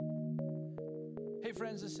Hey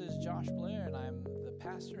friends, this is Josh Blair, and I'm the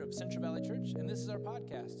pastor of Central Valley Church, and this is our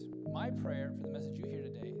podcast. My prayer for the message you hear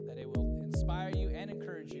today, that it will inspire you and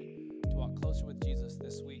encourage you to walk closer with Jesus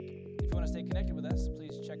this week. If you want to stay connected with us,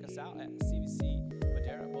 please check us out at CVC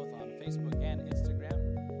Madera, both on Facebook and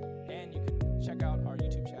Instagram, and you can check out our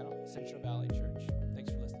YouTube channel, Central Valley Church. Thanks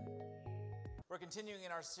for listening. We're continuing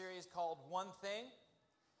in our series called One Thing,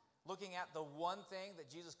 looking at the one thing that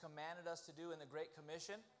Jesus commanded us to do in the Great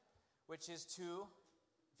Commission, which is to,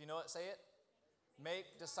 if you know it, say it, make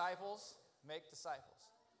disciples, make disciples.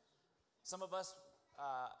 Some of us,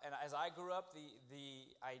 and as I grew up, the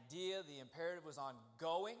idea, the imperative was on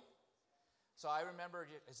going. So I remember,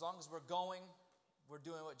 as long as we're going, we're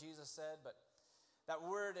doing what Jesus said. But that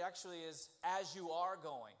word actually is, as you are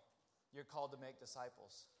going, you're called to make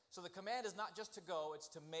disciples. So the command is not just to go, it's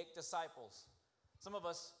to make disciples. Some of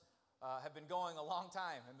us have been going a long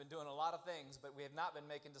time and been doing a lot of things, but we have not been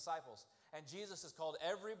making disciples. And Jesus has called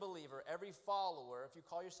every believer, every follower, if you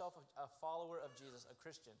call yourself a follower of Jesus, a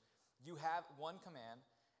Christian, you have one command,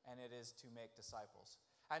 and it is to make disciples.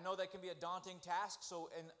 I know that can be a daunting task, so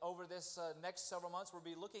over this next several months, we'll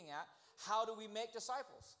be looking at how do we make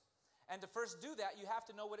disciples. And to first do that, you have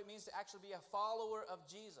to know what it means to actually be a follower of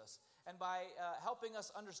Jesus. And by helping us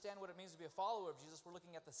understand what it means to be a follower of Jesus, we're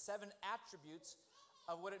looking at the 7 attributes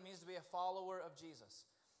of what it means to be a follower of Jesus.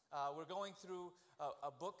 We're going through a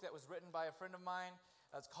book that was written by a friend of mine.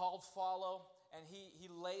 It's called Follow, and he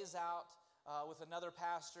lays out with another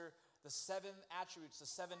pastor the 7 attributes, the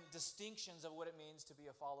 7 distinctions of what it means to be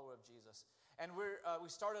a follower of Jesus. And we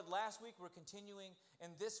started last week. We're continuing in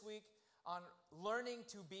this week on learning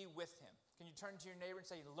to be with him. Can you turn to your neighbor and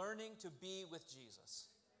say, learning to be with Jesus?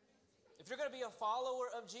 If you're going to be a follower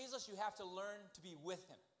of Jesus, you have to learn to be with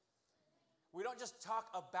him. We don't just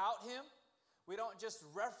talk about him. We don't just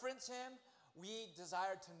reference him. We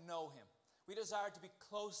desire to know him. We desire to be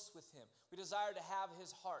close with him. We desire to have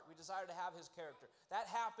his heart. We desire to have his character.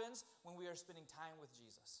 That happens when we are spending time with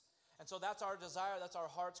Jesus. And so that's our desire. That's our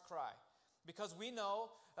heart's cry. Because we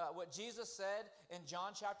know what Jesus said in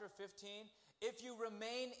John chapter 15, if you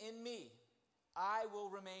remain in me, I will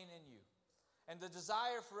remain in you. And the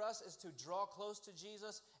desire for us is to draw close to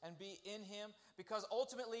Jesus and be in him, because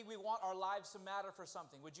ultimately we want our lives to matter for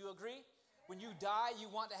something. Would you agree? When you die, you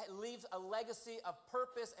want to leave a legacy of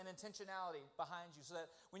purpose and intentionality behind you, so that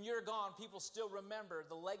when you're gone, people still remember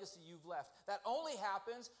the legacy you've left. That only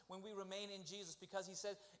happens when we remain in Jesus, because he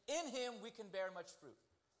said, in him we can bear much fruit.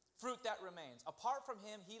 Fruit that remains. Apart from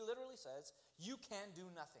him, he literally says, you can do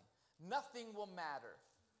nothing. Nothing will matter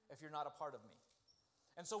if you're not a part of me.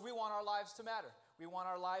 And so we want our lives to matter. We want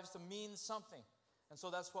our lives to mean something. And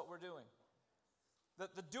so that's what we're doing.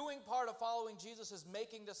 The doing part of following Jesus is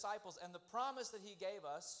making disciples. And the promise that he gave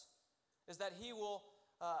us is that he will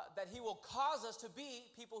cause us to be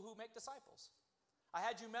people who make disciples. I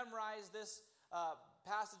had you memorize this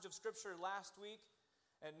passage of Scripture last week.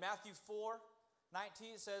 In Matthew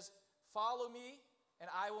 4:19, it says, follow me and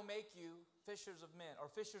I will make you fishers of men, or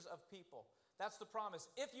fishers of people. That's the promise.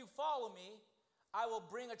 If you follow me, I will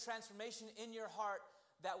bring a transformation in your heart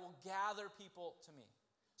that will gather people to me.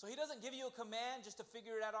 So he doesn't give you a command just to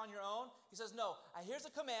figure it out on your own. He says, no, here's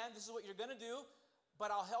a command. This is what you're going to do,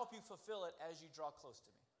 but I'll help you fulfill it as you draw close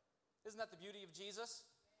to me. Isn't that the beauty of Jesus?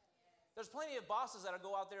 There's plenty of bosses that'll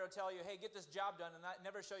go out there and tell you, hey, get this job done, and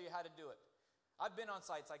never show you how to do it. I've been on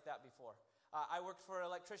sites like that before. I worked for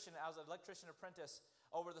an electrician. I was an electrician apprentice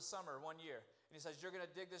over the summer 1 year. And he says, you're going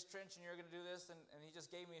to dig this trench and you're going to do this. And he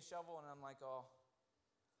just gave me a shovel, and I'm like, oh,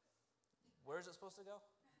 where is it supposed to go?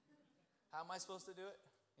 How am I supposed to do it?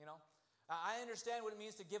 You know, I understand what it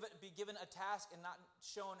means to be given a task and not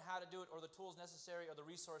shown how to do it, or the tools necessary, or the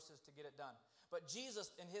resources to get it done. But Jesus,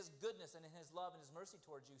 in his goodness and in his love and his mercy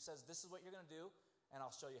towards you, says, this is what you're going to do, and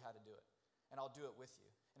I'll show you how to do it. And I'll do it with you.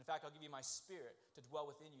 And in fact, I'll give you my spirit to dwell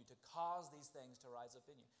within you, to cause these things to rise up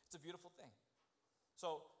in you. It's a beautiful thing.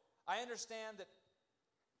 So I understand that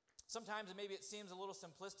sometimes maybe it seems a little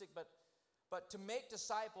simplistic, but to make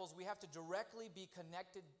disciples, we have to directly be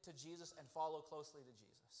connected to Jesus and follow closely to Jesus.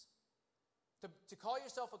 To call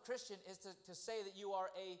yourself a Christian is to say that you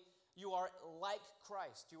are like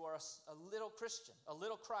Christ. You are a little Christian, a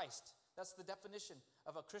little Christ. That's the definition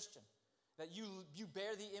of a Christian. That you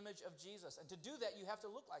bear the image of Jesus. And to do that, you have to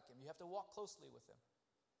look like him. You have to walk closely with him.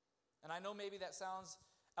 And I know maybe that sounds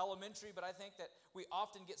elementary, but I think that we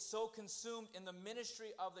often get so consumed in the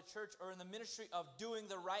ministry of the church, or in the ministry of doing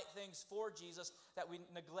the right things for Jesus, that we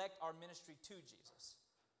neglect our ministry to Jesus.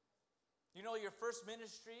 You know, your first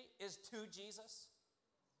ministry is to Jesus.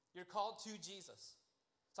 You're called to Jesus.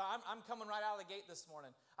 So I'm coming right out of the gate this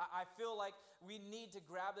morning. I feel like we need to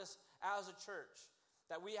grab this as a church.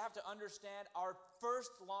 that we have to understand our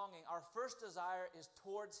first longing, our first desire is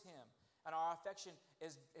towards Him, and our affection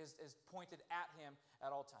is pointed at Him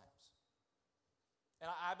at all times.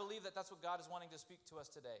 And I believe that that's what God is wanting to speak to us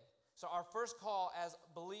today. So our first call as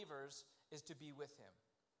believers is to be with Him.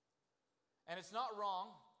 And it's not wrong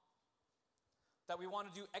that we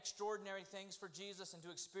want to do extraordinary things for Jesus and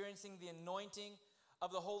to experiencing the anointing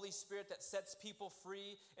of the Holy Spirit that sets people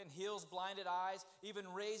free and heals blinded eyes, even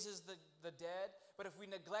raises the dead. But if we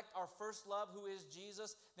neglect our first love, who is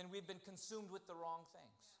Jesus, then we've been consumed with the wrong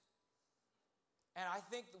things. And I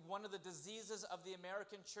think one of the diseases of the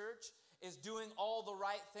American church is doing all the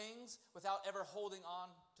right things without ever holding on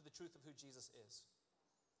to the truth of who Jesus is.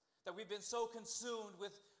 That we've been so consumed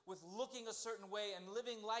with looking a certain way and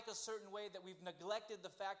living like a certain way that we've neglected the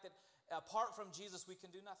fact that apart from Jesus we can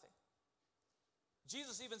do nothing.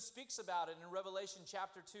 Jesus even speaks about it in Revelation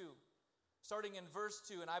chapter 2, starting in verse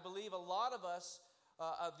 2. And I believe a lot of us,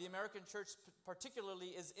 of the American church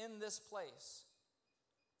particularly, is in this place.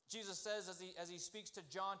 Jesus says, as he speaks to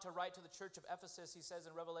John to write to the church of Ephesus, he says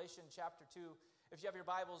in Revelation chapter 2, if you have your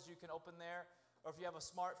Bibles, you can open there. Or if you have a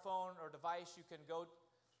smartphone or device, you can go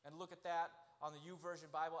and look at that on the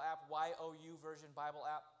YouVersion Bible app, YOU Version Bible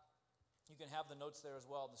app. You can have the notes there as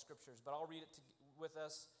well, the scriptures. But I'll read it with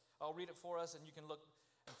us. I'll read it for us, and you can look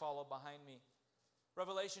and follow behind me.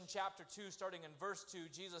 Revelation chapter 2, starting in verse 2,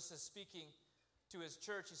 Jesus is speaking to his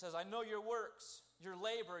church. He says, I know your works, your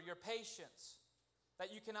labor, your patience,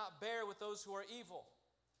 that you cannot bear with those who are evil.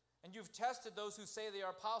 And you've tested those who say they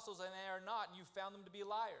are apostles and they are not, and you've found them to be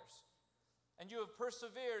liars. And you have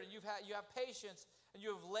persevered, and you have patience, and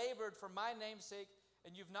you have labored for my name's sake,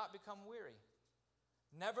 and you've not become weary.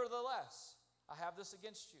 Nevertheless, I have this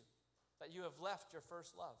against you, that you have left your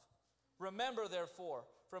first love. Remember, therefore,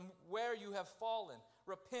 from where you have fallen,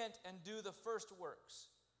 repent and do the first works,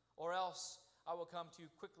 or else I will come to you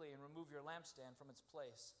quickly and remove your lampstand from its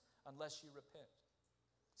place, unless you repent.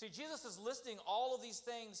 See, Jesus is listing all of these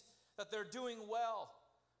things that they're doing well,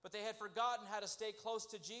 but they had forgotten how to stay close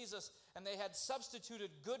to Jesus, and they had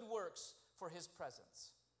substituted good works for his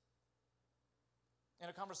presence. In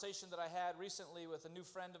a conversation that I had recently with a new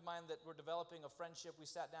friend of mine that we're developing a friendship, we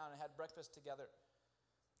sat down and had breakfast together.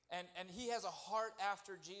 And he has a heart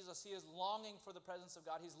after Jesus. He is longing for the presence of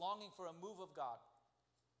God. He's longing for a move of God.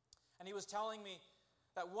 And he was telling me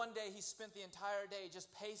that one day he spent the entire day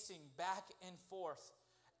just pacing back and forth,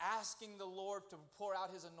 asking the Lord to pour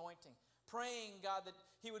out his anointing, praying, God, that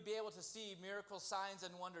he would be able to see miracles, signs,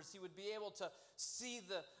 and wonders. He would be able to see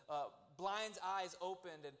the blind's eyes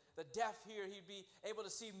opened and the deaf hear. He'd be able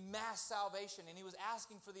to see mass salvation. And he was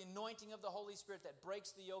asking for the anointing of the Holy Spirit that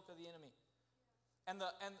breaks the yoke of the enemy. And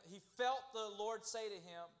he felt the Lord say to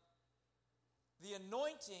him, the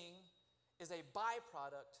anointing is a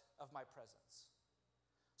byproduct of my presence.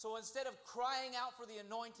 So instead of crying out for the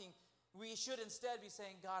anointing, we should instead be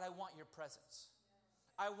saying, God, I want your presence.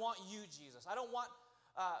 I want you, Jesus. I don't want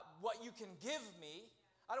what you can give me.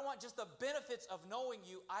 I don't want just the benefits of knowing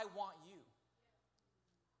you. I want you.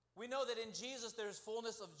 We know that in Jesus there is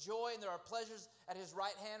fullness of joy and there are pleasures at his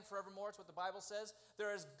right hand forevermore. It's what the Bible says.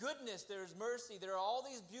 There is goodness, there is mercy. There are all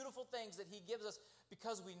these beautiful things that he gives us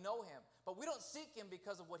because we know him. But we don't seek him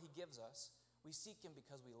because of what he gives us. We seek him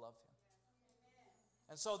because we love him.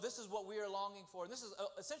 And so this is what we are longing for. And this is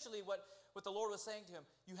essentially what the Lord was saying to him.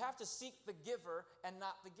 You have to seek the giver and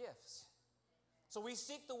not the gifts. So we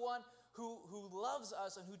seek the one who loves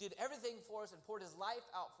us and who did everything for us and poured his life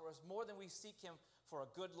out for us more than we seek him for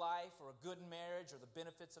a good life or a good marriage or the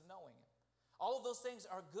benefits of knowing him. All of those things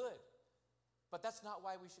are good, but that's not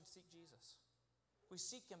why we should seek Jesus. We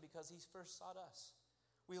seek him because he first sought us.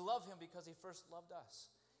 We love him because he first loved us.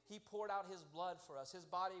 He poured out his blood for us. His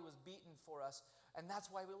body was beaten for us, and that's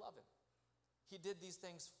why we love him. He did these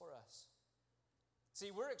things for us.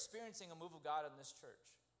 See, we're experiencing a move of God in this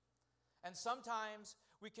church. And sometimes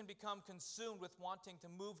we can become consumed with wanting to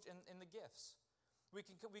move in the gifts. We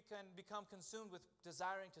can become consumed with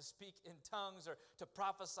desiring to speak in tongues or to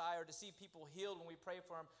prophesy or to see people healed when we pray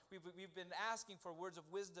for them. We've been asking for words of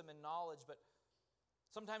wisdom and knowledge, but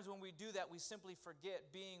sometimes when we do that, we simply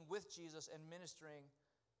forget being with Jesus and ministering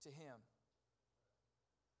to him.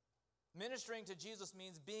 Ministering to Jesus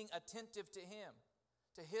means being attentive to him,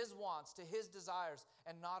 to his wants, to his desires,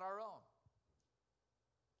 and not our own.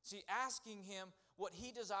 See, asking him what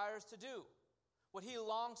he desires to do, what he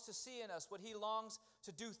longs to see in us, what he longs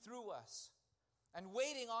to do through us, and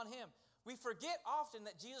waiting on him. We forget often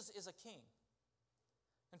that Jesus is a king.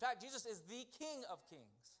 In fact, Jesus is the King of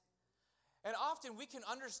Kings. And often we can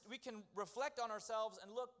reflect on ourselves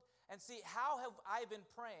and look and see, how have I been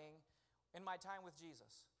praying in my time with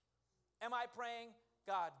Jesus? Am I praying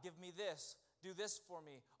God, give me this. Do this for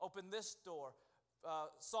me. Open this door.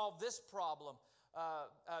 Solve this problem.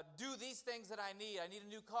 Do these things that I need. I need a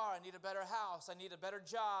new car. I need a better house. I need a better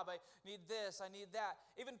job. I need this. I need that.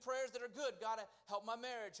 Even prayers that are good. God, help my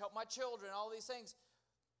marriage. Help my children. All these things.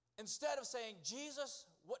 Instead of saying, Jesus,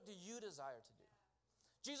 what do you desire to do?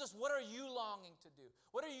 Jesus, what are you longing to do?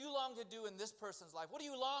 What are you longing to do in this person's life? What are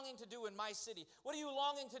you longing to do in my city? What are you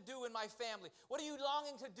longing to do in my family? What are you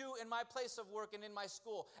longing to do in my place of work and in my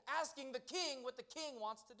school? Asking the king what the king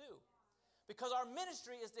wants to do. Because our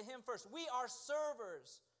ministry is to him first. We are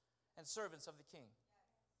servers and servants of the king.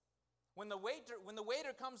 When the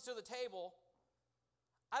waiter comes to the table,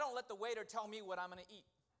 I don't let the waiter tell me what I'm going to eat.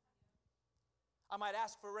 I might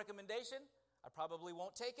ask for a recommendation. I probably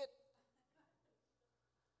won't take it.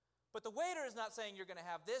 But the waiter is not saying you're going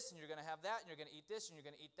to have this and you're going to have that and you're going to eat this and you're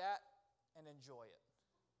going to eat that and enjoy it.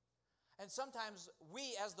 And sometimes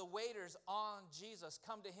we as the waiters on Jesus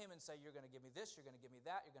come to him and say, you're going to give me this, you're going to give me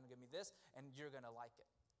that, you're going to give me this, and you're going to like it.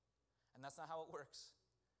 And that's not how it works.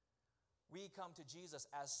 We come to Jesus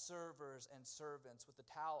as servers and servants with the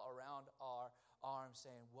towel around our arms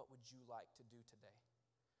saying, what would you like to do today?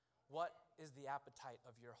 What is the appetite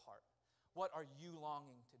of your heart? What are you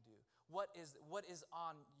longing to do? What is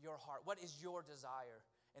on your heart? What is your desire?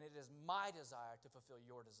 And it is my desire to fulfill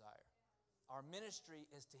your desire. Our ministry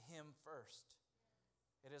is to him first.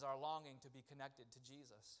 It is our longing to be connected to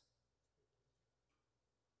Jesus.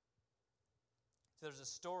 So there's a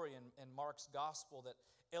story in Mark's gospel that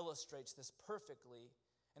illustrates this perfectly,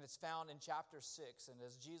 and it's found in chapter 6. And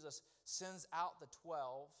as Jesus sends out the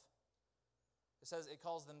 12, it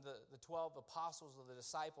calls them the 12 apostles or the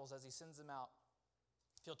disciples as he sends them out.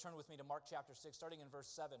 If you'll turn with me to Mark chapter 6, starting in verse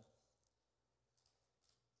 7.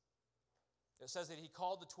 It says that he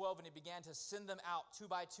called the 12 and he began to send them out 2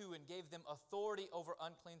 by 2 and gave them authority over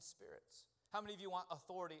unclean spirits. How many of you want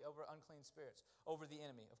authority over unclean spirits? Over the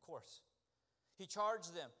enemy, of course. He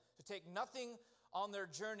charged them to take nothing on their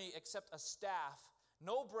journey except a staff,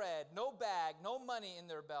 no bread, no bag, no money in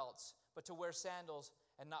their belts, but to wear sandals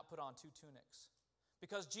and not put on 2 tunics.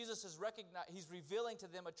 Because Jesus is he's revealing to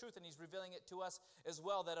them a truth, and he's revealing it to us as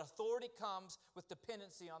well, that authority comes with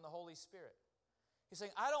dependency on the Holy Spirit. He's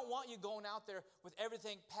saying, I don't want you going out there with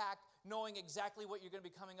everything packed, knowing exactly what you're going to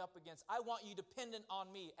be coming up against. I want you dependent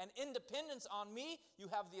on me. And in dependence on me, you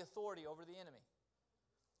have the authority over the enemy.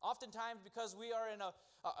 Oftentimes, because we are in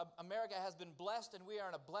America has been blessed, and we are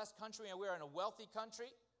in a blessed country, and we are in a wealthy country,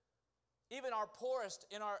 even our poorest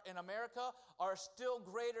in America are still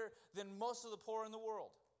greater than most of the poor in the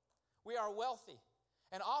world. We are wealthy.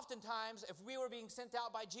 And oftentimes, if we were being sent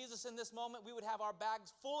out by Jesus in this moment, we would have our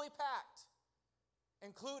bags fully packed,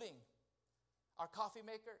 including our coffee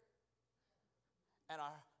maker and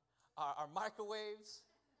our microwaves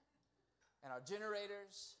and our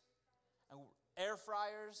generators and air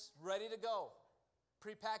fryers ready to go,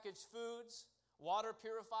 prepackaged foods, water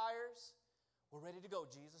purifiers. We're ready to go.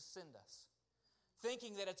 Jesus, send us.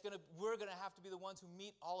 Thinking that we're going to have to be the ones who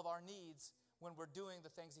meet all of our needs when we're doing the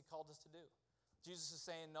things he called us to do. Jesus is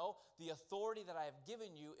saying, no, the authority that I have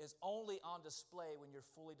given you is only on display when you're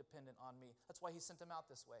fully dependent on me. That's why he sent them out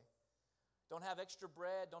this way. Don't have extra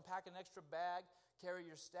bread. Don't pack an extra bag. Carry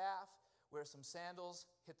your staff. Wear some sandals.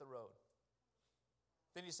 Hit the road.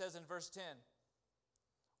 Then he says in verse 10,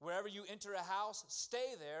 wherever you enter a house,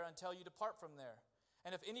 stay there until you depart from there.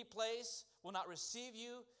 And if any place will not receive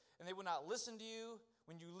you, and they will not listen to you,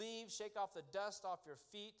 when you leave, shake off the dust off your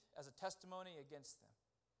feet as a testimony against them.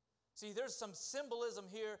 See, there's some symbolism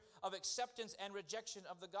here of acceptance and rejection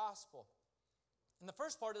of the gospel. And the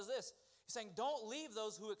first part is this. He's saying, don't leave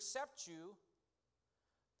those who accept you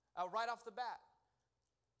right off the bat.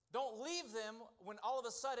 Don't leave them when all of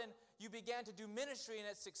a sudden you began to do ministry and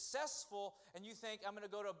it's successful and you think, I'm going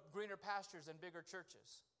to go to greener pastures and bigger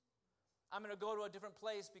churches. I'm going to go to a different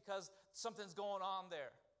place because something's going on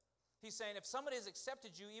there. He's saying if somebody has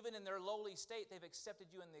accepted you, even in their lowly state, they've accepted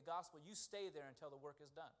you in the gospel, you stay there until the work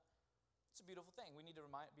is done. It's a beautiful thing. We need to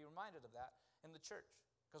be reminded of that in the church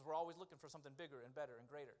because we're always looking for something bigger and better and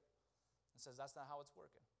greater. And says that's not how it's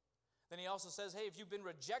working. Then he also says, hey, if you've been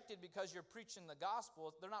rejected because you're preaching the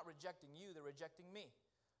gospel, they're not rejecting you, they're rejecting me.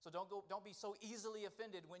 So don't be so easily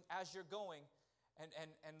offended as you're going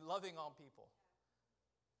and loving on people.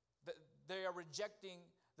 They are rejecting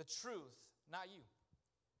the truth, not you.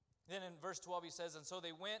 Then in verse 12 he says, and so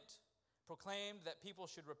they went, proclaimed that people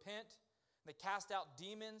should repent. They cast out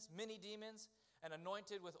demons, many demons, and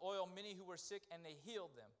anointed with oil many who were sick, and they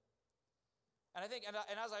healed them. And I think, and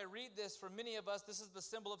as I read this, for many of us, this is the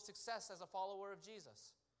symbol of success as a follower of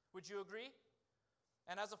Jesus. Would you agree?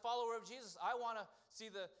 And as a follower of Jesus, I want to see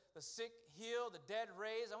the sick healed, the dead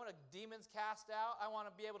raised. I want demons cast out. I want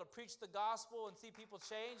to be able to preach the gospel and see people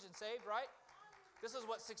changed and saved, right? This is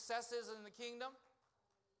what success is in the kingdom.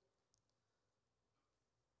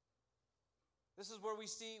 This is where we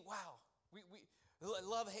see, wow, we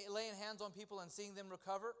love laying hands on people and seeing them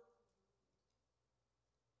recover.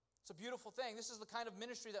 It's a beautiful thing. This is the kind of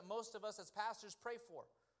ministry that most of us as pastors pray for.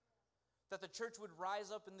 That the church would rise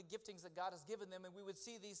up in the giftings that God has given them, and we would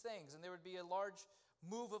see these things, and there would be a large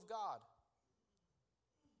move of God.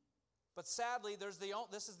 But sadly,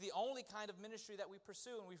 this is the only kind of ministry that we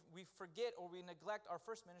pursue, and we forget or we neglect our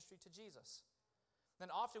first ministry to Jesus. Then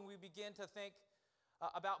often we begin to think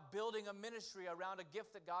about building a ministry around a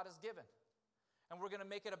gift that God has given. And we're going to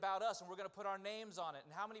make it about us, and we're going to put our names on it.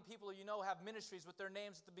 And how many people you know have ministries with their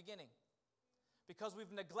names at the beginning? Because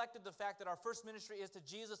we've neglected the fact that our first ministry is to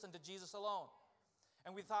Jesus and to Jesus alone.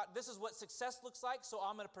 And we thought, this is what success looks like, so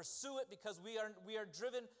I'm going to pursue it because we are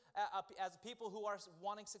driven as people who are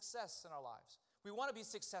wanting success in our lives. We want to be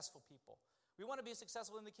successful people. We want to be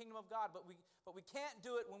successful in the kingdom of God, but we can't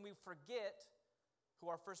do it when we forget who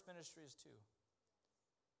our first ministry is to.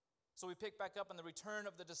 So we pick back up on the return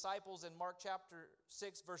of the disciples in Mark chapter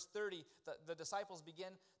 6, verse 30. The disciples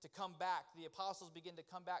begin to come back. The apostles begin to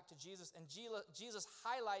come back to Jesus. And Jesus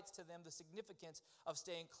highlights to them the significance of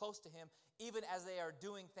staying close to him, even as they are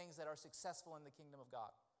doing things that are successful in the kingdom of God.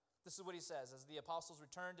 This is what he says. As the apostles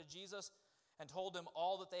returned to Jesus and told him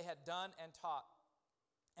all that they had done and taught.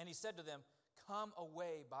 And he said to them, "Come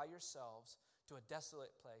away by yourselves to a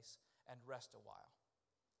desolate place and rest a while."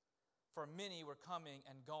 For many were coming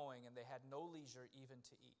and going, and they had no leisure even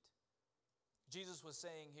to eat. Jesus was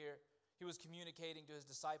saying here, he was communicating to his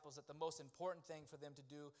disciples that the most important thing for them to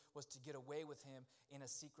do was to get away with him in a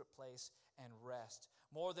secret place and rest,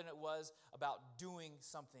 more than it was about doing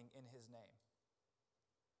something in his name.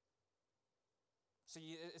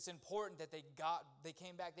 See, it's important that they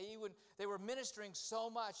came back. They were ministering so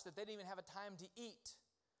much that they didn't even have a time to eat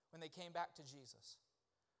when they came back to Jesus.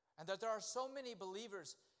 And that there are so many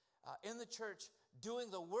believers in the church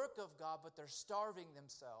doing the work of God, but they're starving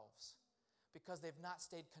themselves because they've not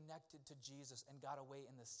stayed connected to Jesus and got away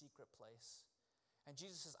in the secret place. And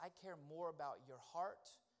Jesus says, I care more about your heart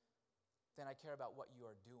than I care about what you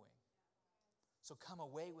are doing. So come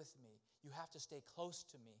away with me. You have to stay close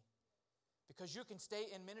to me. Because you can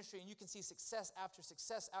stay in ministry and you can see success after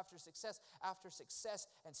success after success after success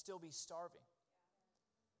and still be starving.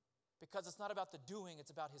 Because it's not about the doing,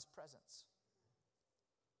 it's about his presence.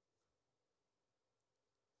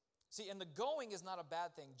 See, and the going is not a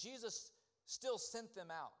bad thing. Jesus still sent them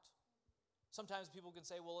out. Sometimes people can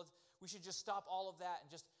say, well, we should just stop all of that and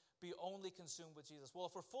just be only consumed with Jesus. Well,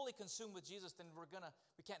 if we're fully consumed with Jesus, then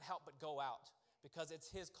we can't help but go out because it's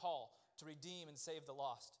his call to redeem and save the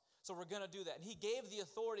lost. So we're going to do that. And he gave the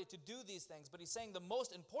authority to do these things, but he's saying the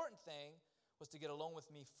most important thing was to get alone with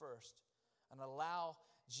me first and allow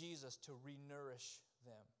Jesus to re-nourish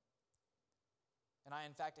them. And I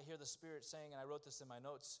hear the Spirit saying, and I wrote this in my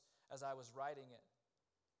notes as I was writing it,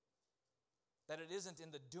 that it isn't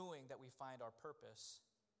in the doing that we find our purpose,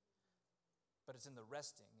 but it's in the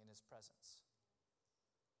resting in his presence.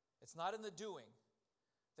 It's not in the doing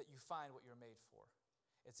that you find what you're made for.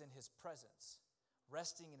 It's in his presence,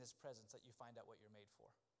 resting in his presence, that you find out what you're made for.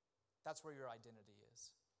 That's where your identity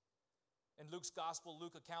is. In Luke's gospel,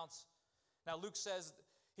 Luke accounts, now Luke says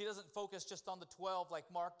he doesn't focus just on the 12 like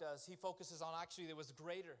Mark does. He focuses on actually there was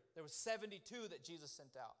greater. There was 72 that Jesus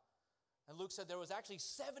sent out. And Luke said there was actually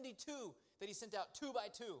 72 that he sent out 2 by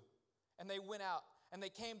 2. And they went out and they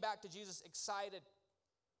came back to Jesus excited.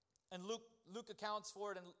 And Luke accounts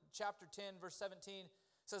for it in chapter 10, verse 17. It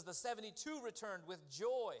says the 72 returned with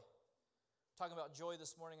joy. Talking about joy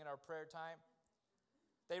this morning in our prayer time.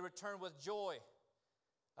 They returned with joy.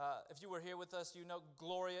 If you were here with us, you know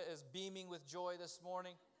Gloria is beaming with joy this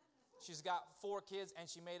morning. She's got 4 kids and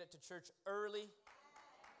she made it to church early.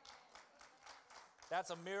 That's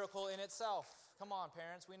a miracle in itself. Come on,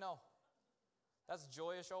 parents, we know. That's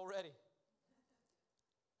joyous already.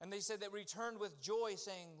 And they said they returned with joy,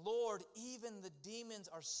 saying, Lord, even the demons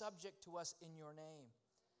are subject to us in your name.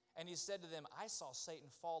 And he said to them, I saw Satan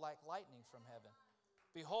fall like lightning from heaven.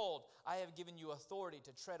 Behold, I have given you authority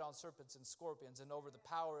to tread on serpents and scorpions and over the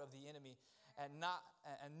power of the enemy, and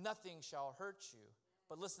nothing shall hurt you.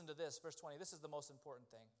 But listen to this, verse 20. This is the most important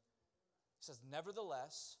thing. It says,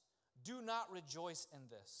 nevertheless, do not rejoice in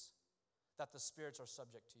this, that the spirits are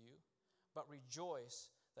subject to you, but rejoice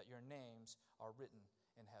that your names are written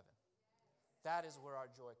in heaven. That is where our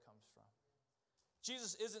joy comes from.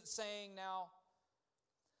 Jesus isn't saying now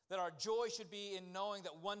That our joy should be in knowing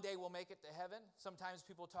that one day we'll make it to heaven. Sometimes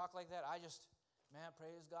people talk like that. Man,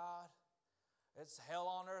 praise God. It's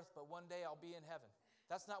hell on earth, but one day I'll be in heaven.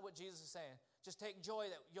 That's not what Jesus is saying. Just take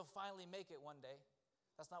joy that you'll finally make it one day.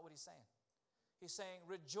 That's not what he's saying. He's saying,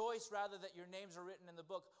 rejoice rather that your names are written in the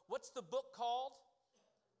book. What's the book called?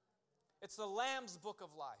 It's the Lamb's book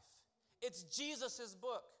of life. It's Jesus'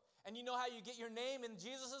 book. And you know how you get your name in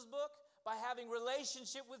Jesus' book? By having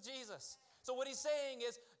relationship with Jesus. So what he's saying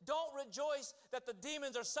is, don't rejoice that the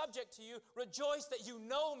demons are subject to you. Rejoice that you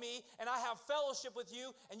know me and I have fellowship with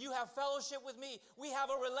you and you have fellowship with me. We have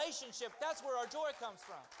a relationship. That's where our joy comes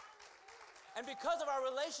from. And because of our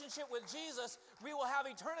relationship with Jesus, we will have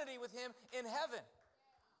eternity with him in heaven.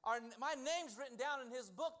 My name's written down in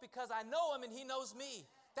his book because I know him and he knows me.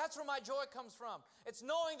 That's where my joy comes from. It's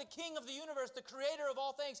knowing the King of the universe, the creator of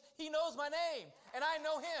all things. He knows my name and I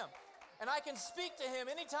know him. And I can speak to him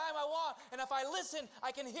anytime I want. And if I listen,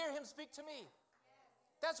 I can hear him speak to me.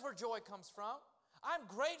 That's where joy comes from. I'm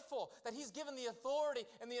grateful that he's given the authority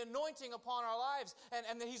and the anointing upon our lives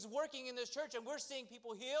and that he's working in this church and we're seeing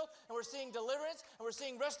people healed and we're seeing deliverance and we're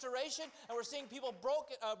seeing restoration and we're seeing people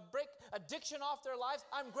break addiction off their lives.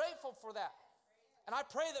 I'm grateful for that. And I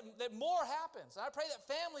pray that more happens. And I pray that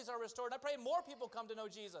families are restored. And I pray more people come to know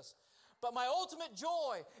Jesus. But my ultimate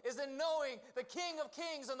joy is in knowing the King of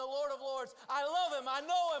Kings and the Lord of Lords. I love him. I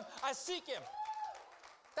know him. I seek him.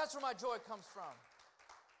 That's where my joy comes from.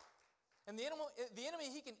 And the enemy,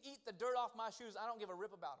 he can eat the dirt off my shoes. I don't give a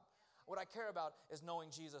rip about him. What I care about is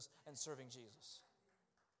knowing Jesus and serving Jesus.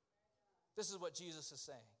 This is what Jesus is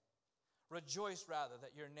saying. Rejoice rather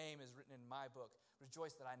that your name is written in my book.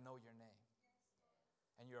 Rejoice that I know your name.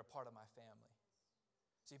 And you're a part of my family.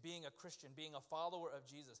 See, being a Christian, being a follower of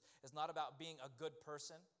Jesus is not about being a good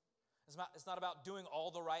person. It's not about doing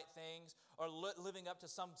all the right things or living up to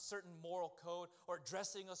some certain moral code or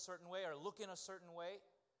dressing a certain way or looking a certain way.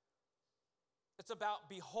 It's about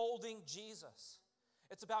beholding Jesus.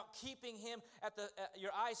 It's about keeping him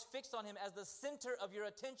your eyes fixed on him as the center of your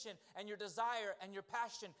attention and your desire and your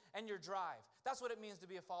passion and your drive. That's what it means to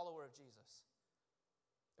be a follower of Jesus.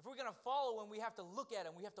 If we're going to follow him, we have to look at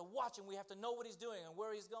him, we have to watch him, we have to know what he's doing and where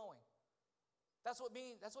he's going. That's what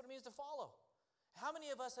it means to follow. How many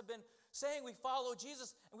of us have been saying we follow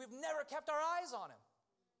Jesus and we've never kept our eyes on him?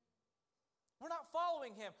 We're not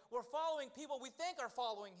following him. We're following people we think are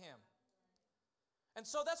following him. And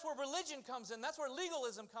so that's where religion comes in. That's where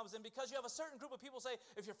legalism comes in, because you have a certain group of people say,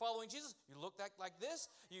 if you're following Jesus, you look like this,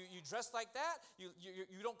 you dress like that, you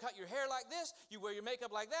don't cut your hair like this, you wear your makeup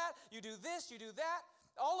like that, you do this, you do that.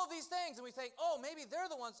 All of these things, and we think, oh, maybe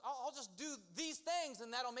they're the ones. I'll just do these things,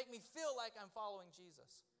 and that'll make me feel like I'm following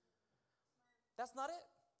Jesus. That's not it.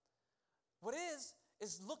 What is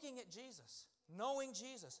looking at Jesus, knowing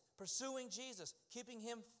Jesus, pursuing Jesus, keeping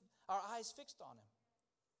our eyes fixed on him,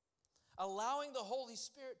 allowing the Holy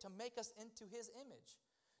Spirit to make us into his image.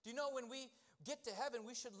 Do you know when we get to heaven,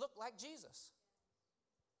 we should look like Jesus?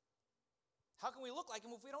 How can we look like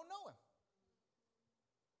him if we don't know him?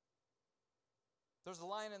 There's a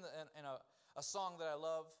line in a song that I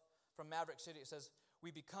love from Maverick City. It says,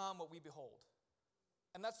 we become what we behold.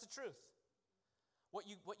 And that's the truth. What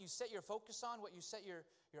you set your focus on, what you set your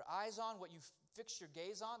eyes on, what you fix your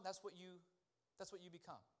gaze on, that's what you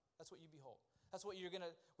become. That's what you behold. That's what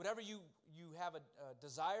whatever you have a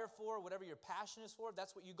desire for, whatever your passion is for,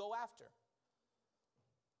 that's what you go after.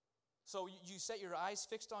 So you set your eyes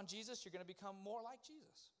fixed on Jesus, you're going to become more like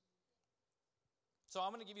Jesus. So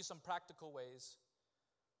I'm going to give you some practical ways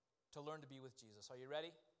to learn to be with Jesus. Are you ready?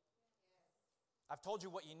 Yes. I've told you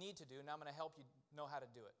what you need to do. Now I'm going to help you know how to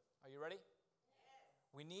do it. Are you ready? Yes.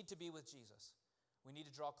 We need to be with Jesus. We need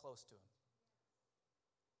to draw close to him.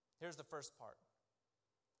 Here's the first part.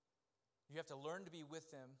 You have to learn to be with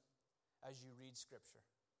him as you read Scripture.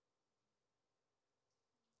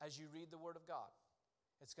 As you read the Word of God,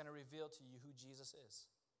 it's going to reveal to you who Jesus is.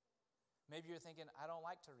 Maybe you're thinking, I don't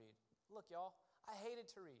like to read. Look, y'all, I hated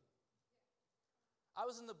to read. I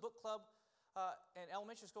was in the book club in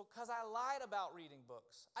elementary school because I lied about reading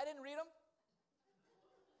books. I didn't read them.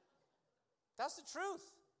 That's the truth.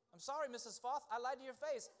 I'm sorry, Mrs. Foth. I lied to your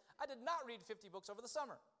face. I did not read 50 books over the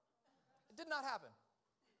summer. It did not happen.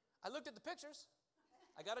 I looked at the pictures.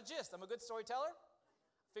 I got a gist. I'm a good storyteller.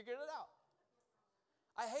 Figured it out.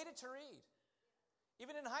 I hated to read.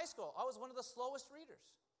 Even in high school, I was one of the slowest readers.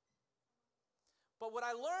 But what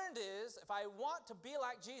I learned is, if I want to be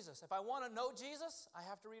like Jesus, if I want to know Jesus, I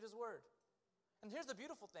have to read his word. And here's the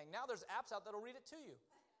beautiful thing. Now there's apps out that will read it to you.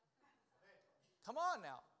 Come on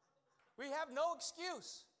now. We have no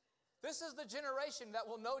excuse. This is the generation that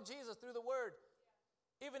will know Jesus through the word,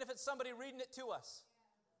 even if it's somebody reading it to us.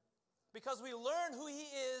 Because we learn who He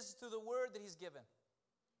is through the word that He's given.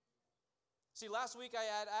 See, last week I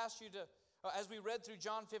had asked you to, as we read through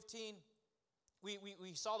John 15,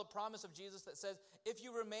 we saw the promise of Jesus that says, if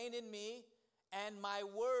you remain in me and my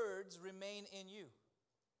words remain in you.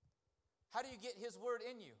 How do you get His word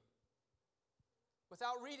in you?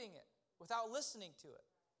 Without reading it, without listening to it.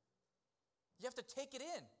 You have to take it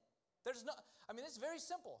in. It's very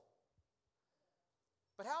simple.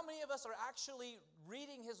 But how many of us are actually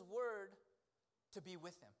reading His word to be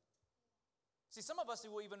with Him? See, some of us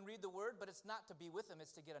will even read the word, but it's not to be with Him,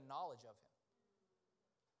 it's to get a knowledge of Him.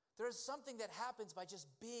 There is something that happens by just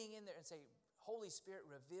being in there and say, Holy Spirit,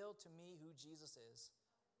 reveal to me who Jesus is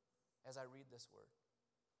as I read this word.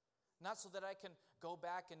 Not so that I can go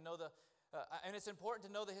back and know and it's important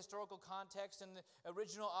to know the historical context and the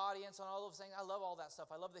original audience and all those things. I love all that stuff.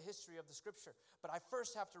 I love the history of the Scripture. But I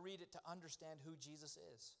first have to read it to understand who Jesus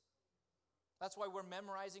is. That's why we're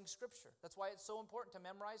memorizing Scripture. That's why it's so important to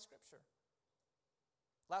memorize Scripture.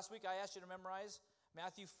 Last week I asked you to memorize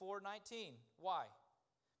Matthew 4:19. Why?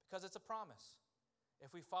 Because it's a promise.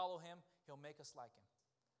 If we follow Him, He'll make us like Him.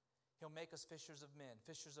 He'll make us fishers of men,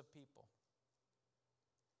 fishers of people.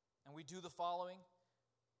 And we do the following,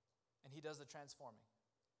 and He does the transforming.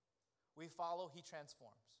 We follow, He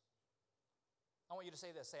transforms. I want you to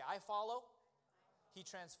say this. Say, I follow, He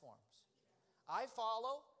transforms. I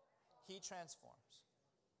follow, He transforms.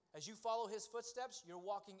 As you follow His footsteps, you're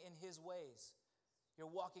walking in His ways. You're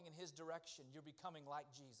walking in His direction. You're becoming like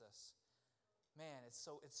Jesus. Man, it's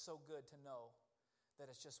so good to know that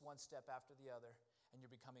it's just one step after the other, and you're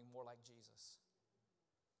becoming more like Jesus.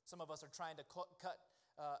 Some of us are trying to cut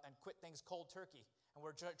and quit things cold turkey. And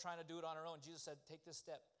we're trying to do it on our own. Jesus said, take this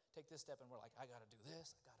step. And we're like, I got to do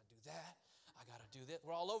this. I got to do that. I got to do this.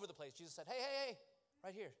 We're all over the place. Jesus said, hey,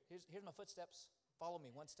 right here. Here's my footsteps. Follow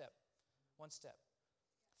me. One step.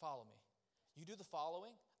 Follow me. You do the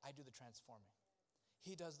following. I do the transforming.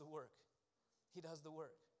 He does the work.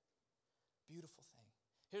 Beautiful thing.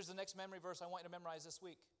 Here's the next memory verse I want you to memorize this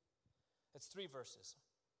week. It's 3 verses.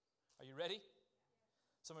 Are you ready?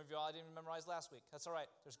 Some of you all didn't even memorize last week. That's all right.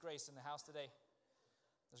 There's grace in the house today.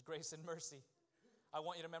 There's grace and mercy. I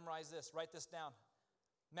want you to memorize this. Write this down.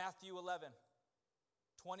 Matthew 11,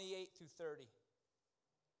 28 through 30.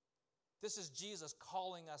 This is Jesus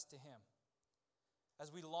calling us to Him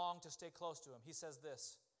as we long to stay close to Him. He says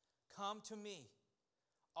this, come to me,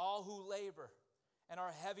 all who labor and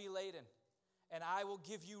are heavy laden, and I will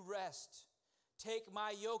give you rest. Take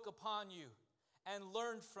my yoke upon you and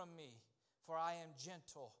learn from me, for I am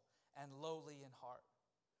gentle and lowly in heart,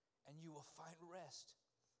 and you will find rest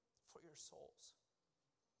for your souls.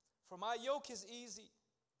 For my yoke is easy,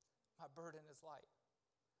 my burden is light.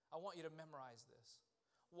 I want you to memorize this.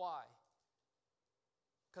 Why?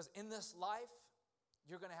 Because in this life,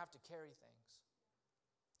 you're going to have to carry things.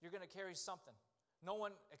 You're going to carry something. No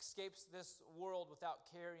one escapes this world without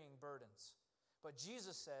carrying burdens. But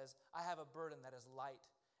Jesus says, I have a burden that is light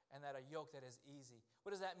and that a yoke that is easy.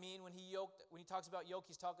 What does that mean when he talks about yoke?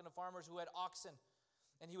 He's talking to farmers who had oxen.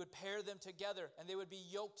 And he would pair them together, and they would be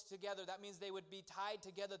yoked together. That means they would be tied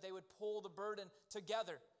together. They would pull the burden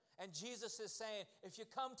together. And Jesus is saying, if you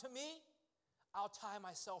come to me, I'll tie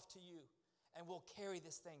myself to you, and we'll carry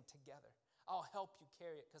this thing together. I'll help you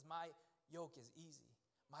carry it, because my yoke is easy.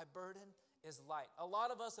 My burden is light. A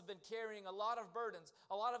lot of us have been carrying a lot of burdens.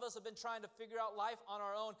 A lot of us have been trying to figure out life on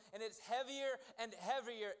our own, and it's heavier and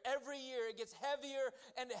heavier. Every year it gets heavier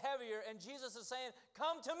and heavier, and Jesus is saying,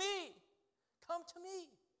 come to me. Come to me.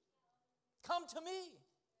 Come to me.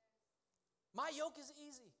 My yoke is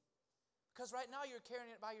easy. Because right now you're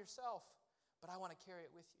carrying it by yourself, but I want to carry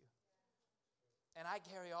it with you. And I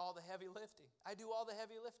carry all the heavy lifting. I do all the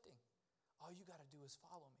heavy lifting. All you got to do is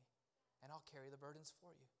follow me, and I'll carry the burdens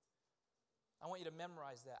for you. I want you to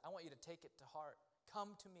memorize that. I want you to take it to heart.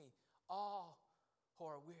 Come to me, all who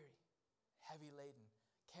are weary, heavy laden,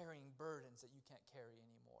 carrying burdens that you can't carry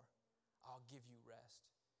anymore. I'll give you rest.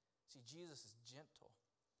 See, Jesus is gentle.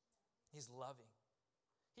 He's loving.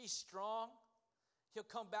 He's strong. He'll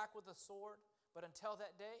come back with a sword. But until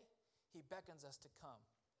that day, He beckons us to come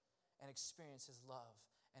and experience His love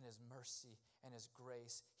and His mercy and His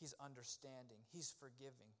grace. He's understanding. He's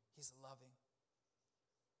forgiving. He's loving.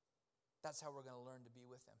 That's how we're going to learn to be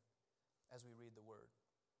with Him as we read the Word.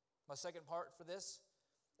 My second part for this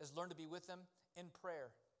is learn to be with Him in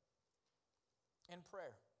prayer. In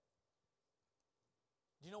prayer.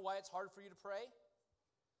 Do you know why it's hard for you to pray?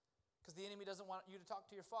 Because the enemy doesn't want you to talk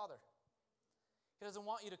to your Father. He doesn't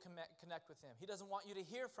want you to connect with Him. He doesn't want you to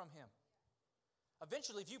hear from Him.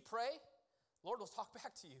 Eventually, if you pray, the Lord will talk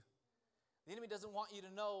back to you. The enemy doesn't want you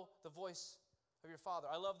to know the voice of your Father.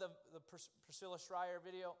 I love the Priscilla Schreier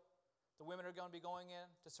video. The women are going to be going in,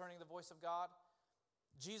 discerning the voice of God.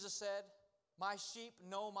 Jesus said, "My sheep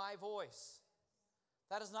know my voice."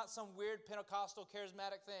 That is not some weird Pentecostal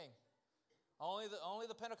charismatic thing. Only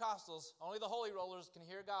the Pentecostals, only the holy rollers can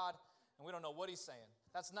hear God, and we don't know what he's saying.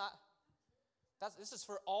 This is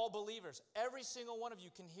for all believers. Every single one of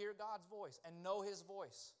you can hear God's voice and know his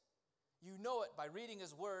voice. You know it by reading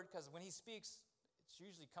his word, because when he speaks, it's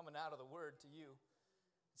usually coming out of the word to you.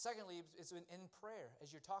 Secondly, it's in prayer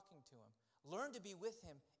as you're talking to him. Learn to be with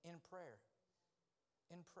him in prayer.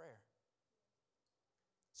 In prayer.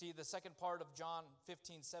 See, the second part of John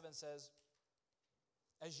 15:7 says,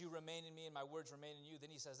 "As you remain in me and my words remain in you," then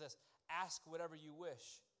he says this, "Ask whatever you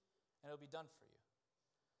wish, and it'll be done for you."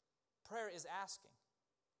 Prayer is asking.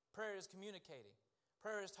 Prayer is communicating.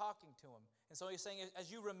 Prayer is talking to him. And so he's saying,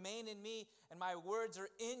 as you remain in me and my words are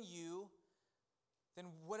in you,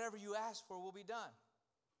 then whatever you ask for will be done.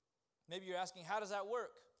 Maybe you're asking, how does that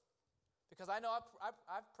work? Because I know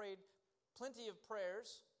I've prayed plenty of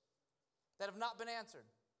prayers that have not been answered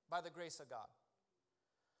by the grace of God.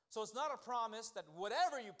 So it's not a promise that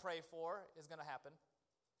whatever you pray for is going to happen.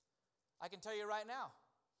 I can tell you right now,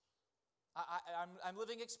 I'm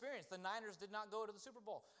living experience. The Niners did not go to the Super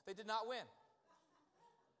Bowl. They did not win.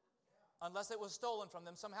 Unless it was stolen from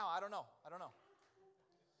them somehow. I don't know.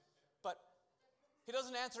 But he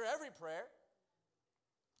doesn't answer every prayer.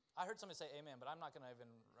 I heard somebody say amen, but I'm not going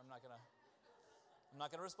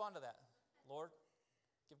to respond to that. Lord,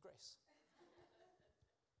 give grace.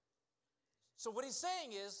 So what he's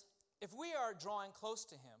saying is, if we are drawing close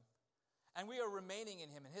to him, and we are remaining in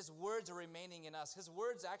him, and his words are remaining in us. His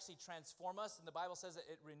words actually transform us, and the Bible says that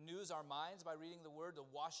it renews our minds by reading the word. The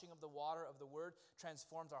washing of the water of the word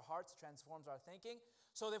transforms our hearts, transforms our thinking.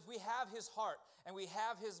 So that if we have his heart and we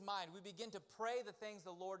have his mind, we begin to pray the things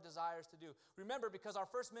the Lord desires to do. Remember, because our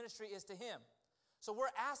first ministry is to him. So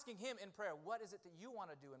we're asking him in prayer, what is it that you want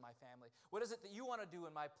to do in my family? What is it that you want to do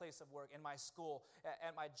in my place of work, in my school,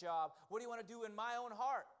 at my job? What do you want to do in my own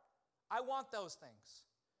heart? I want those things.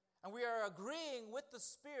 And we are agreeing with the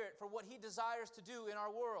Spirit for what he desires to do in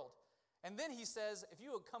our world. And then he says, if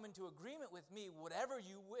you would come into agreement with me, whatever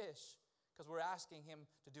you wish, because we're asking him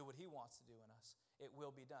to do what he wants to do in us, it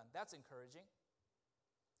will be done. That's encouraging.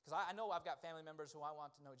 Because I know I've got family members who I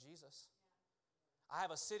want to know Jesus. I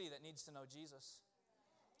have a city that needs to know Jesus.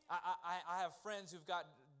 I have friends who've got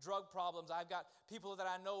drug problems. I've got people that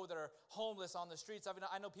I know that are homeless on the streets.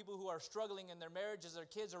 I know people who are struggling in their marriages. Their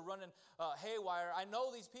kids are running haywire. I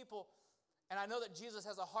know these people, and I know that Jesus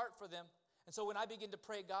has a heart for them. And so when I begin to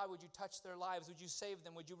pray, God, would you touch their lives? Would you save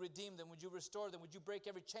them? Would you redeem them? Would you restore them? Would you break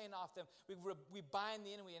every chain off them? We bind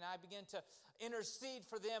the enemy, and I begin to intercede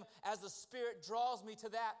for them as the Spirit draws me to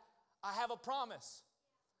that. I have a promise.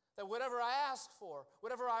 That whatever I ask for,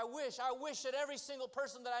 whatever I wish that every single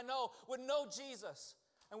person that I know would know Jesus.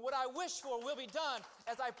 And what I wish for will be done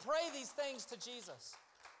as I pray these things to Jesus.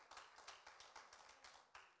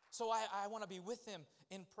 So I want to be with him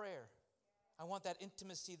in prayer. I want that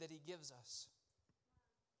intimacy that he gives us.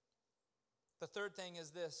 The third thing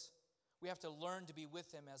is this. We have to learn to be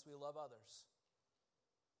with him as we love others.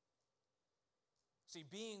 See,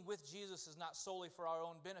 being with Jesus is not solely for our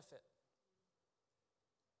own benefit.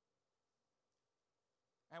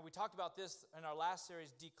 And we talked about this in our last series,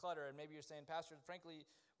 Declutter, and maybe you're saying, Pastor, frankly,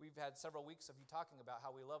 we've had several weeks of you talking about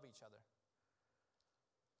how we love each other.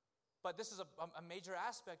 But this is a major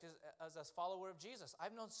aspect as a follower of Jesus.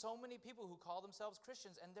 I've known so many people who call themselves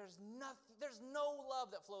Christians, and there's no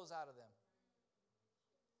love that flows out of them.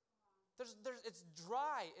 It's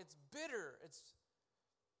dry, it's bitter, it's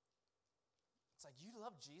like, you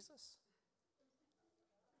love Jesus?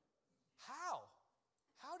 How?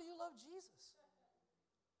 How do you love Jesus?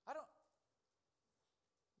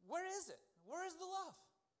 Where is it? Where is the love?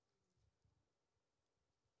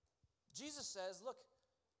 Jesus says, look,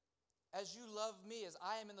 as you love me, as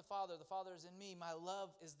I am in the Father is in me, my love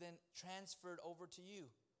is then transferred over to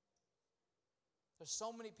you. There's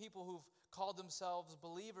so many people who've called themselves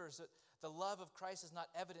believers that the love of Christ is not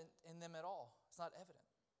evident in them at all. It's not evident.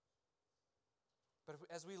 But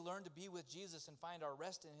as we learn to be with Jesus and find our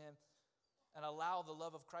rest in him and allow the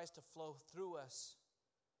love of Christ to flow through us,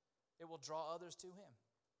 it will draw others to him.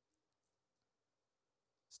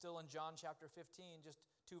 Still in John chapter 15, just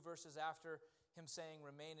 2 verses after him saying,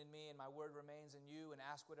 remain in me and my word remains in you, and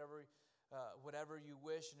ask whatever you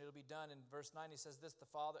wish and it'll be done. In verse 9 he says this,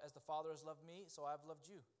 as the Father has loved me, so I've loved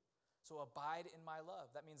you. So abide in my love.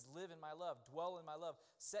 That means live in my love, dwell in my love,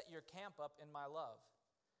 set your camp up in my love.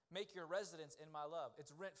 Make your residence in my love.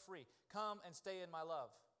 It's rent-free. Come and stay in my love.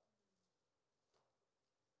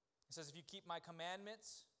 It says, if you keep my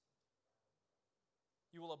commandments,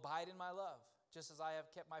 you will abide in my love, just as I have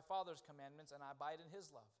kept my Father's commandments and I abide in his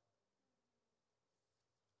love.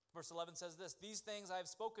 Verse 11 says this, these things I have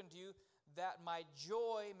spoken to you, that my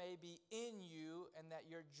joy may be in you and that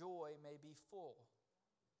your joy may be full.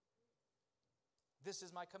 This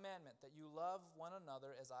is my commandment, that you love one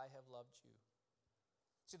another as I have loved you.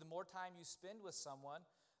 See, the more time you spend with someone,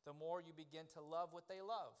 the more you begin to love what they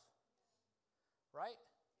love. Right?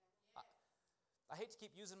 I hate to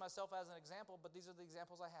keep using myself as an example, but these are the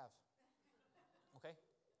examples I have. Okay?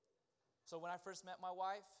 So when I first met my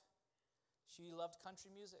wife, she loved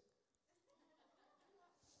country music.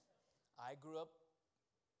 I grew up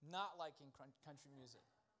not liking country music.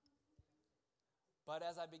 But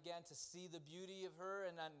as I began to see the beauty of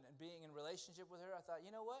her and being in relationship with her, I thought,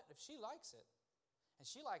 you know what? If she likes it, and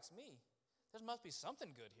she likes me, there must be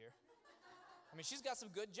something good here. I mean, she's got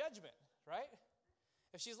some good judgment, right?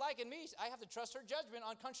 If she's liking me, I have to trust her judgment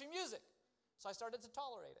on country music. So I started to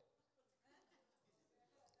tolerate it.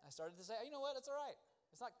 I started to say, you know what? It's all right.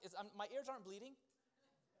 My ears aren't bleeding.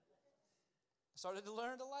 I started to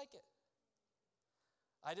learn to like it.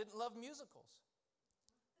 I didn't love musicals.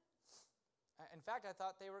 In fact, I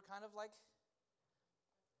thought they were kind of like,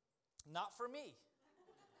 not for me.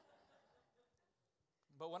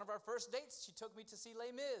 But one of our first dates, she took me to see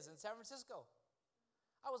Les Mis in San Francisco.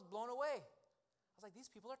 I was blown away. I was like,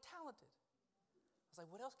 these people are talented. I was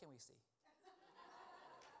like, what else can we see?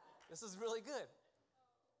 This is really good.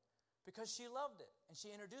 Because she loved it, and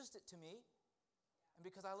she introduced it to me. And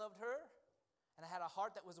because I loved her, and I had a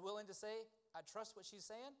heart that was willing to say, I trust what she's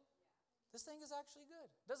saying, this thing is actually good.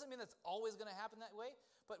 Doesn't mean that's always going to happen that way,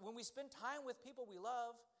 but when we spend time with people we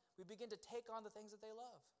love, we begin to take on the things that they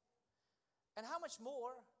love. And how much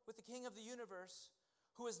more with the King of the universe,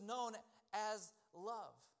 who is known as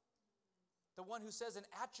love? The one who says an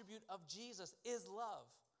attribute of Jesus is love.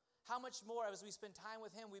 How much more as we spend time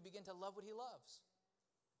with him, we begin to love what he loves?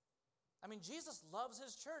 I mean, Jesus loves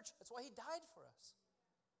his church. That's why he died for us.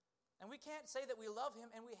 And we can't say that we love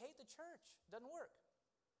him and we hate the church. It doesn't work.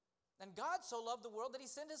 And God so loved the world that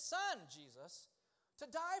he sent his son, Jesus,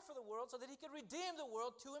 to die for the world so that he could redeem the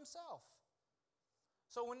world to himself.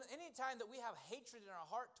 So any time that we have hatred in our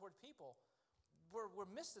heart toward people,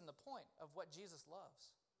 we're missing the point of what Jesus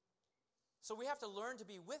loves. So we have to learn to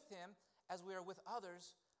be with him as we are with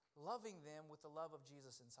others, loving them with the love of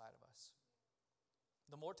Jesus inside of us.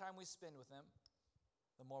 The more time we spend with him,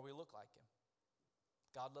 the more we look like him.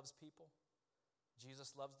 God loves people.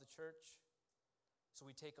 Jesus loves the church. So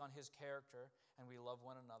we take on his character and we love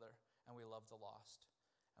one another and we love the lost.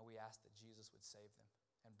 And we ask that Jesus would save them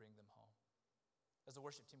and bring them home. As the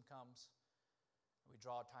worship team comes, we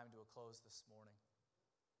draw time to a close this morning.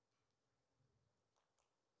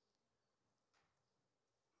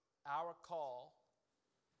 Our call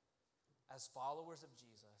as followers of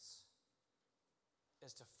Jesus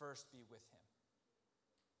is to first be with him.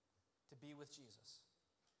 To be with Jesus.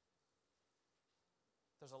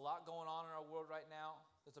 There's a lot going on in our world right now.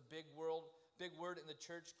 There's a big word in the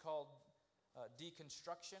church called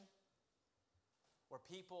deconstruction, where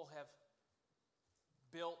people have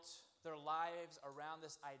built their lives around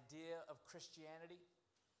this idea of Christianity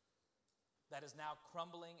that is now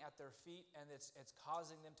crumbling at their feet, and it's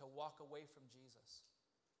causing them to walk away from Jesus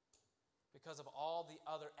because of all the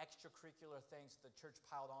other extracurricular things the church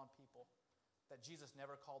piled on people that Jesus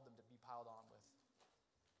never called them to be piled on with.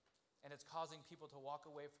 And it's causing people to walk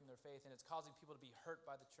away from their faith, and it's causing people to be hurt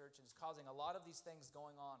by the church, and it's causing a lot of these things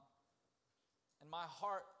going on. And my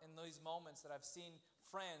heart in these moments that I've seen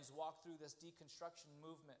friends walk through this deconstruction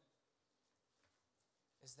movement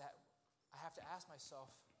is that I have to ask myself,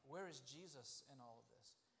 where is Jesus in all of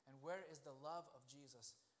this? And where is the love of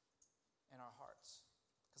Jesus in our hearts?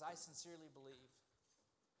 Because I sincerely believe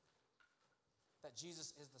that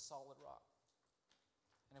Jesus is the solid rock.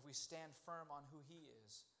 And if we stand firm on who he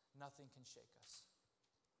is, nothing can shake us.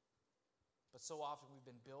 But so often we've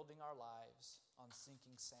been building our lives on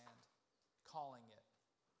sinking sand, calling it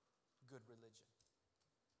good religion,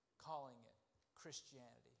 calling it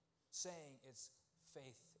Christianity, saying it's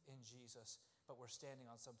faith in Jesus, but we're standing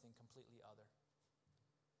on something completely other.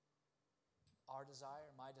 Our desire,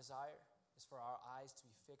 my desire, is for our eyes to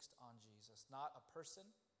be fixed on Jesus. Not a person,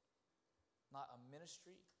 not a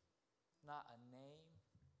ministry, not a name,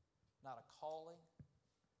 not a calling,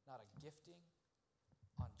 not a gifting,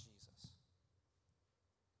 on Jesus.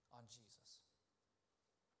 On Jesus.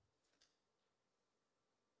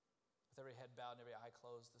 With every head bowed and every eye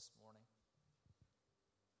closed this morning,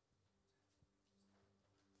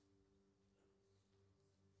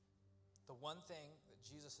 the one thing that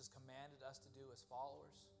Jesus has commanded us to do as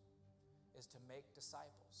followers is to make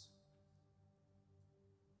disciples.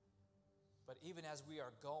 But even as we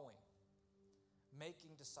are going,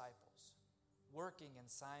 making disciples, working in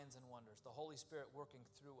signs and wonders, the Holy Spirit working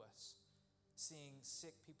through us, seeing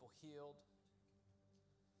sick people healed,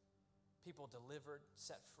 people delivered,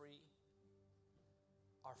 set free,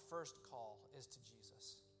 our first call is to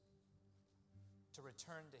Jesus, to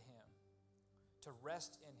return to Him, to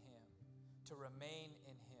rest in Him, to remain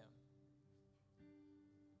in Him.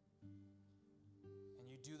 And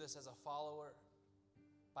you do this as a follower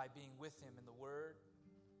by being with Him in the Word,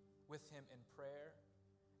 with Him in prayer,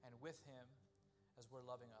 and with Him as we're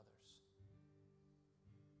loving others.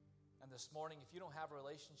 And this morning, if you don't have a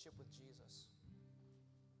relationship with Jesus,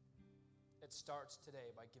 it starts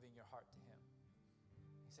today by giving your heart to Him.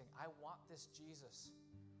 He's saying, I want this Jesus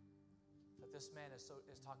that this man is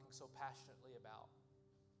talking so passionately about.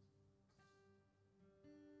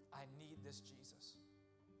 I need this Jesus.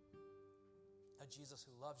 A Jesus who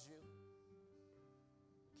loves you,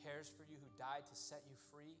 cares for you, who died to set you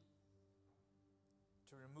free,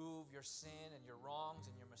 to remove your sin and your wrongs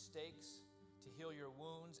and your mistakes, to heal your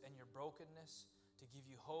wounds and your brokenness, to give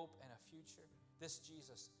you hope and a future. This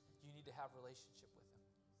Jesus, you need to have a relationship with Him.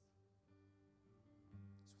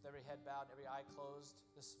 So with every head bowed and every eye closed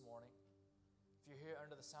this morning, if you're here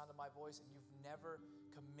under the sound of my voice and you've never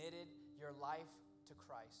committed your life to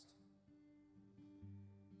Christ,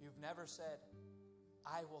 you've never said,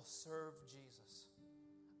 I will serve Jesus.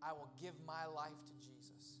 I will give my life to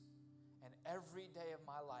Jesus. And every day of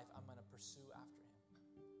my life, I'm going to pursue after Him.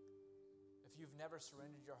 If you've never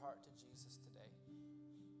surrendered your heart to Jesus today,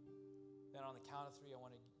 then on the count of 3, I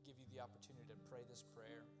want to give you the opportunity to pray this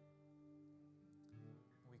prayer.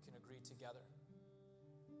 We can agree together.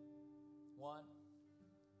 1,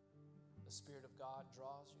 the Spirit of God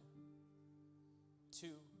draws you. 2,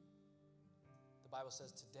 the Bible says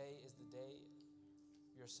today is the day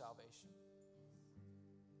of your salvation.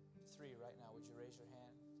 3, right now, would you raise your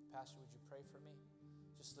hand? Pastor, would you pray for me?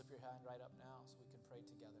 Just slip your hand right up now so we can pray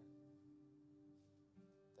together.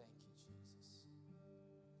 Thank you, Jesus.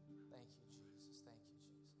 Thank you, Jesus. Thank you,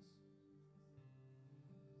 Jesus.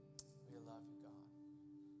 We love you, God.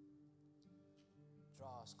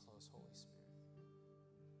 Draw us close, Holy Spirit.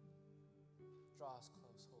 Draw us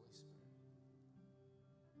close, Holy Spirit.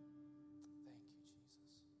 Thank you, Jesus.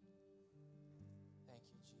 Thank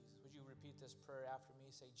you, Jesus. Would you repeat this prayer after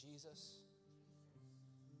me? Say, Jesus.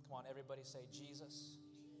 Come on, everybody say, Jesus,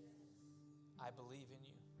 I believe in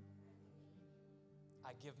you.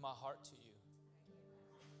 I give my heart to you.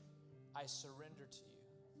 I surrender to you.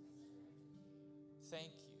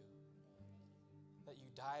 Thank you that you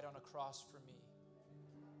died on a cross for me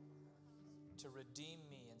to redeem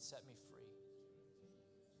me and set me free.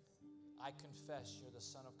 I confess you're the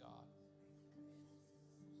Son of God,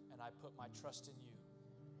 and I put my trust in you,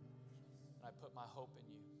 and I put my hope in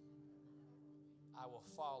you. I will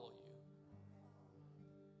follow you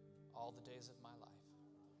all the days of my life.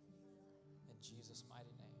 In Jesus'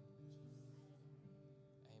 mighty name,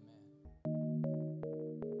 amen.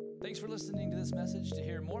 Thanks for listening to this message. To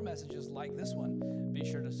hear more messages like this one, be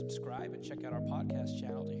sure to subscribe and check out our podcast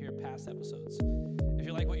channel to hear past episodes. If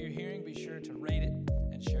you like what you're hearing, be sure to rate it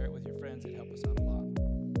and share it with your friends. It'd help us out a lot.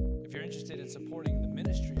 If you're interested in supporting the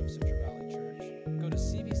ministry of Central Valley Church, go to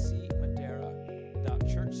CVC